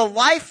 So the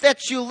life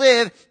that you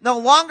live no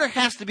longer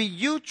has to be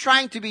you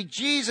trying to be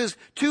Jesus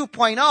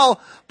 2.0,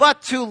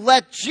 but to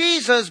let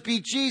Jesus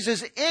be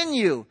Jesus in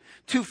you,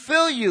 to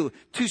fill you,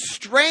 to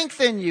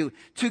strengthen you,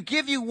 to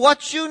give you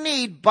what you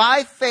need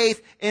by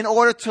faith in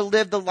order to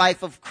live the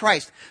life of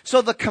Christ.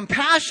 So the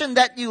compassion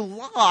that you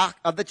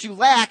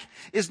lack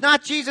is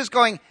not Jesus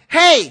going,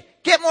 hey,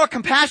 get more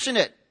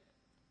compassionate.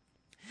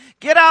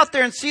 Get out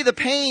there and see the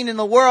pain in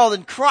the world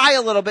and cry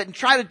a little bit and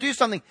try to do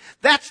something.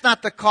 That's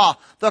not the call.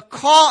 The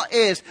call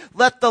is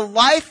let the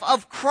life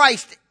of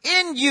Christ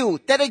in you,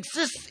 that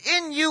exists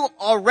in you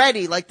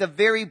already, like the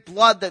very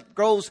blood that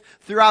goes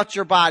throughout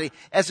your body,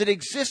 as it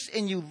exists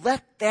in you,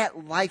 let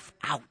that life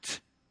out.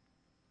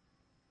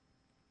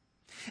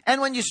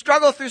 And when you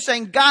struggle through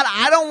saying, God,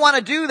 I don't want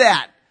to do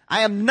that.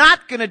 I am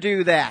not going to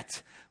do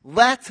that.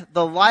 Let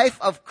the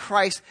life of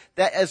Christ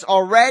that is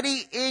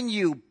already in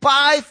you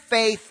by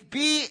faith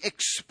be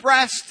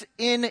expressed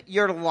in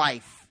your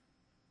life.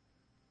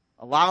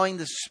 Allowing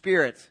the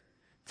Spirit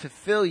to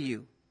fill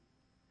you,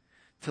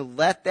 to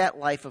let that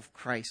life of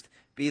Christ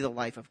be the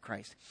life of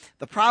Christ.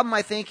 The problem,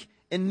 I think,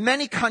 in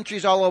many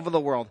countries all over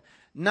the world,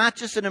 not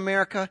just in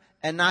America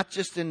and not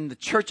just in the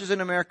churches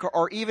in America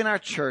or even our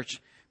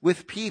church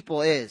with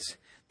people, is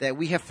that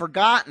we have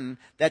forgotten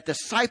that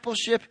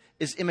discipleship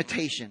is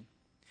imitation.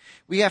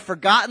 We have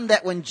forgotten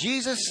that when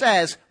Jesus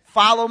says,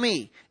 follow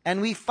me, and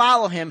we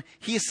follow him,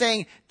 he is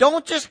saying,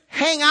 don't just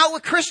hang out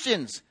with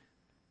Christians.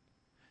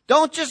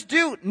 Don't just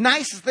do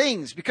nice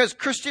things because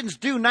Christians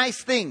do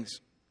nice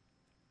things.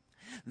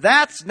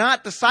 That's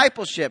not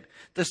discipleship.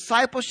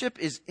 Discipleship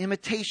is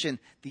imitation,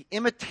 the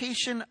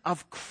imitation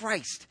of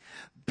Christ.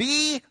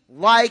 Be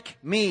like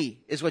me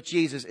is what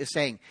Jesus is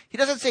saying. He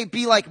doesn't say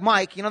be like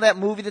Mike. You know that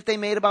movie that they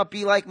made about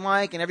be like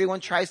Mike, and everyone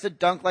tries to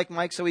dunk like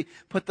Mike, so we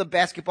put the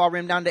basketball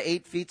rim down to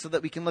 8 feet so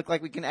that we can look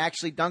like we can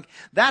actually dunk.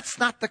 That's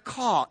not the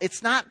call.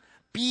 It's not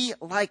be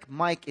like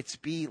Mike. It's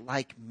be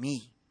like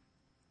me.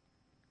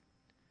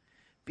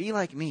 Be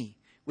like me,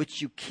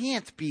 which you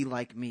can't be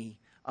like me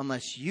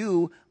unless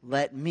you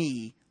let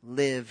me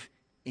live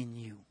in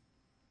you.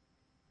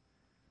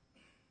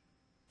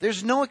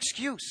 There's no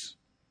excuse.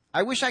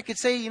 I wish I could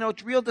say,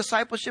 real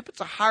discipleship, it's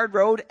a hard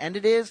road, and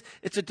it is.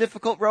 It's a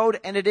difficult road,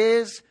 and it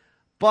is.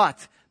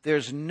 But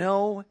there's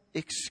no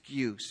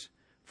excuse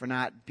for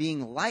not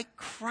being like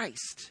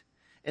Christ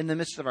in the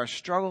midst of our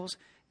struggles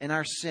and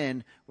our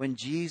sin when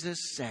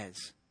Jesus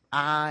says,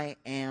 I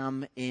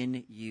am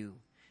in you.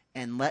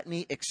 And let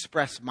me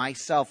express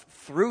myself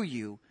through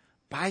you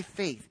by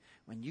faith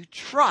when you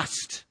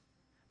trust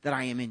that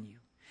I am in you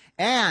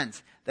and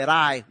that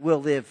I will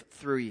live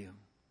through you.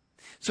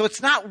 So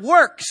it's not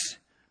works,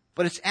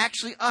 but it's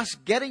actually us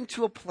getting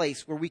to a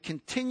place where we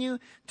continue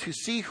to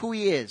see who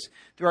he is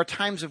through our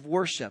times of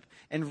worship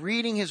and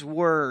reading his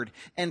word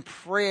and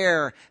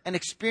prayer and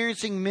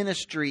experiencing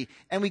ministry.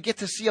 And we get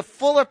to see a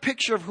fuller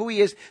picture of who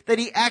he is, that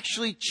he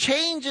actually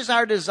changes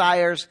our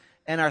desires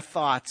and our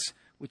thoughts,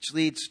 which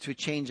leads to a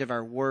change of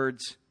our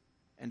words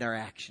and our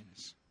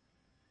actions.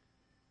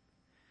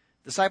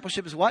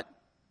 Discipleship is what?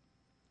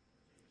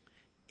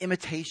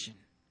 Imitation.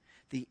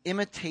 The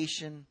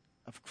imitation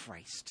of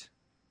Christ.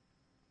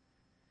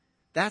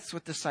 That's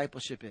what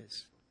discipleship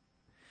is.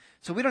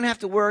 So we don't have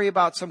to worry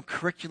about some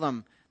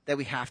curriculum that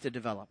we have to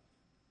develop.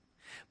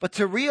 But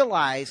to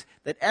realize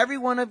that every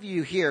one of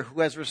you here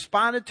who has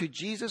responded to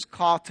Jesus'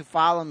 call to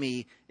follow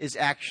me is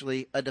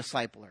actually a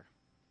discipler.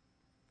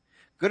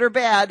 Good or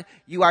bad,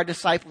 you are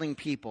discipling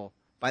people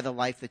by the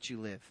life that you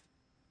live.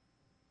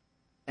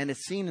 And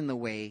it's seen in the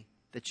way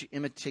that you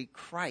imitate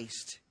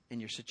Christ in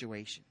your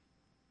situation.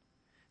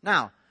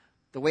 Now,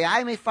 the way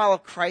I may follow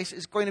Christ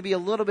is going to be a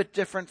little bit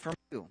different from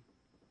you.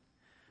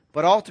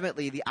 But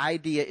ultimately, the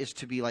idea is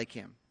to be like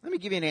him. Let me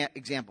give you an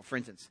example. For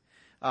instance,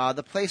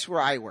 the place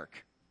where I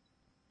work.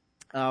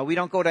 We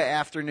don't go to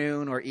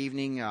afternoon or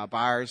evening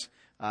bars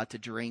to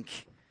drink.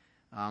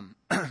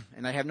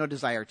 And I have no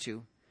desire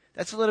to.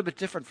 That's a little bit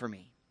different for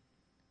me.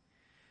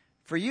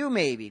 For you,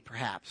 maybe,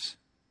 perhaps,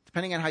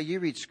 depending on how you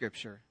read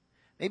Scripture,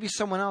 maybe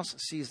someone else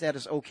sees that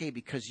as okay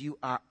because you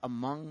are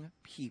among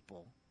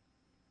people.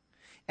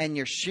 And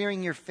you're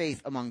sharing your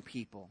faith among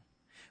people.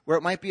 where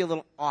it might be a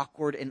little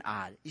awkward and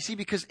odd. You see,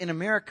 because in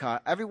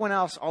America, everyone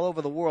else all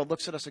over the world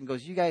looks at us and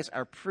goes, you guys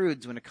are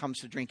prudes when it comes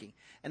to drinking.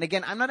 And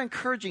again, I'm not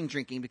encouraging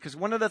drinking, because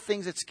one of the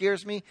things that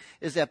scares me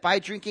is that by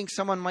drinking,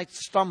 someone might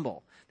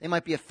stumble. They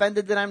might be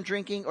offended that I'm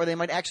drinking, or they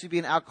might actually be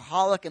an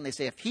alcoholic, and they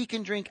say, if he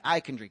can drink, I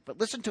can drink. But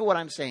listen to what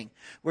I'm saying.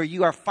 Where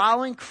you are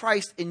following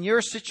Christ in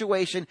your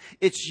situation,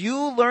 it's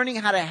you learning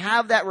how to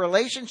have that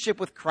relationship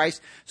with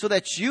Christ so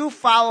that you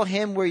follow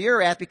him where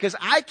you're at, because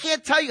I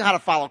can't tell you how to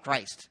follow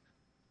Christ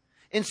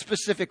in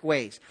specific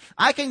ways.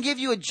 I can give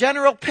you a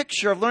general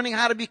picture of learning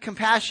how to be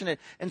compassionate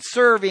and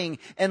serving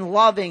and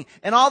loving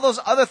and all those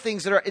other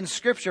things that are in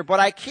Scripture, but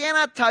I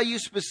cannot tell you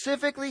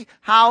specifically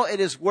how it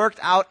is worked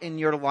out in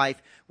your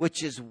life,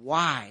 which is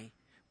why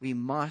we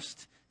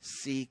must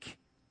seek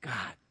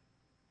God.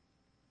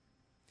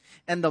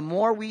 And the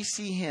more we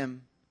see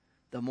him,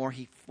 the more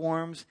he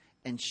forms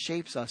and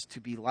shapes us to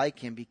be like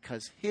him,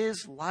 because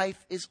his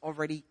life is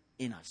already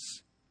in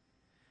us.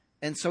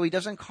 And so he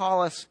doesn't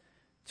call us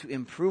to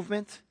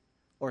improvement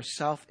or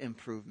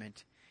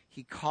self-improvement.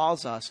 He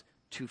calls us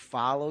to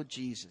follow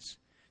Jesus,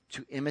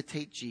 to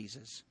imitate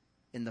Jesus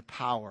in the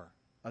power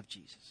of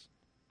Jesus.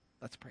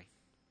 Let's pray.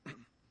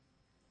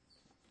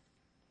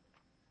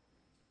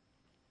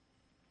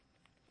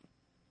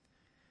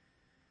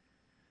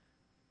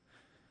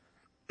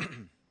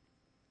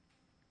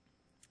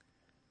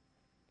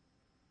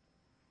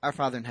 Our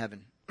Father in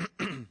heaven,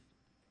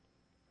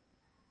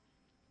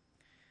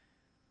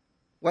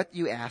 what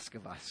you ask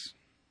of us,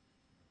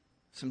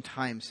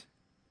 sometimes,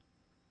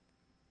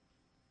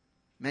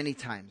 many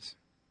times,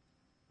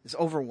 is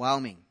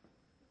overwhelming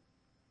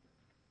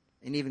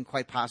and even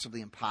quite possibly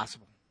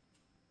impossible.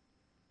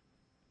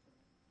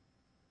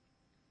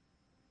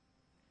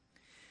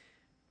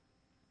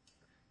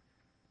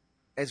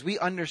 As we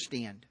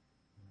understand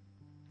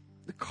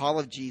the call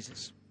of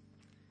Jesus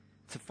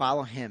to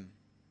follow him,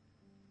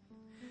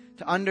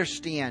 to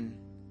understand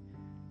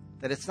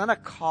that it's not a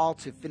call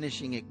to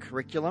finishing a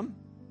curriculum,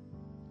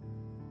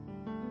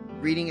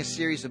 reading a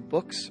series of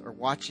books, or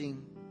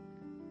watching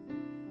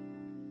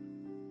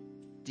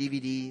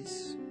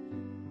DVDs,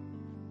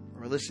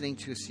 or listening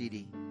to a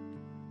CD.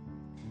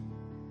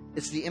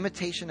 It's the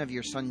imitation of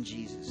your Son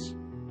Jesus.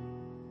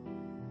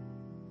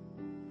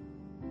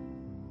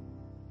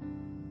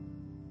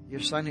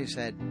 Your Son who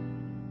said,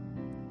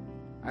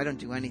 I don't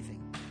do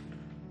anything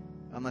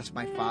unless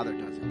my Father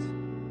does it.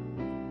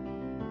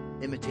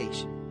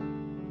 Imitation.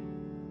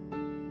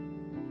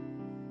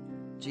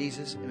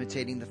 Jesus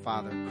imitating the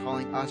Father,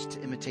 calling us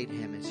to imitate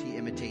him as he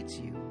imitates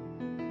you.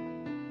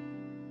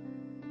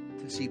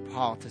 To see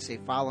Paul, to say,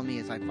 follow me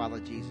as I follow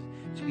Jesus.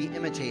 To be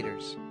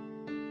imitators.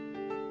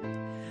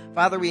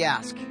 Father, we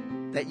ask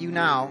that you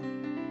now,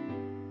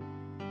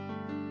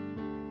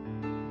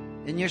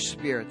 in your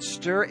Spirit,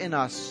 stir in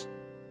us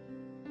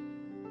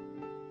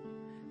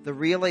the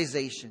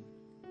realization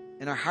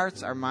in our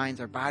hearts, our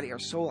minds, our body, our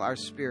soul, our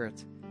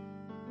spirit,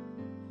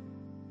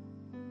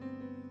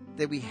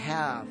 that we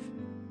have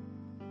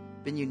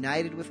been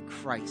united with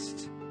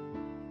Christ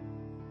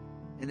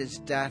in his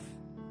death,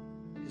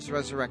 his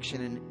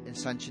resurrection, and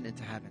ascension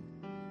into heaven.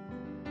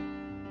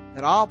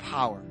 That all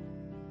power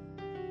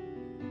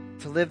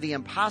to live the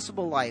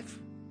impossible life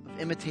of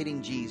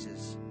imitating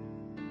Jesus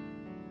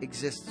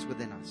exists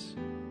within us.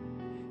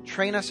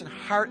 Train us in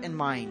heart and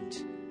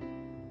mind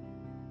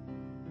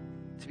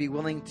to be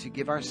willing to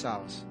give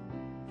ourselves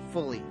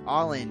fully,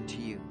 all in to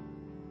you.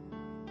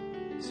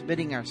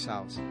 Submitting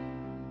ourselves,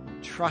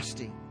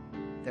 trusting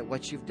that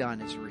what you've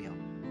done is real.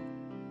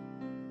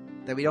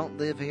 That we don't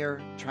live here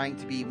trying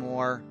to be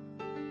more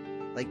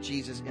like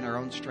Jesus in our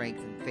own strength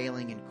and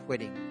failing and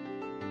quitting.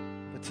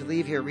 But to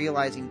leave here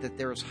realizing that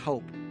there is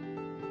hope.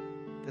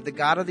 That the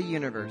God of the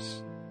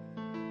universe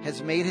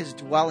has made his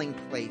dwelling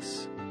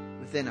place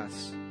within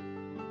us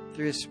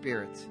through his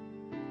Spirit.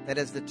 That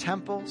as the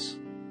temples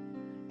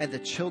and the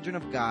children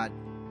of God,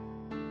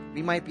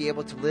 we might be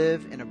able to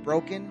live in a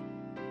broken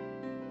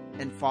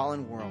and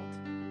fallen world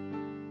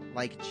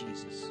like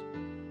Jesus.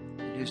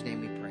 In whose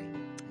name we pray.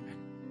 Amen.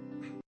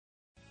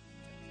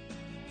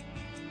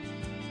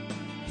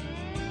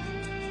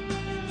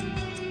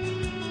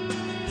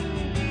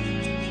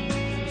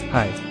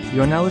 Hi,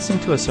 you are now listening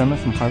to a sermon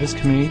from Harvest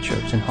Community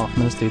Church in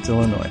Hoffman Estates,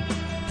 Illinois.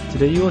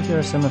 Today you will hear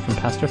a sermon from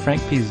Pastor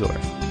Frank Piszczor.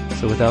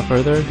 So without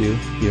further ado,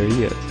 here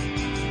he is.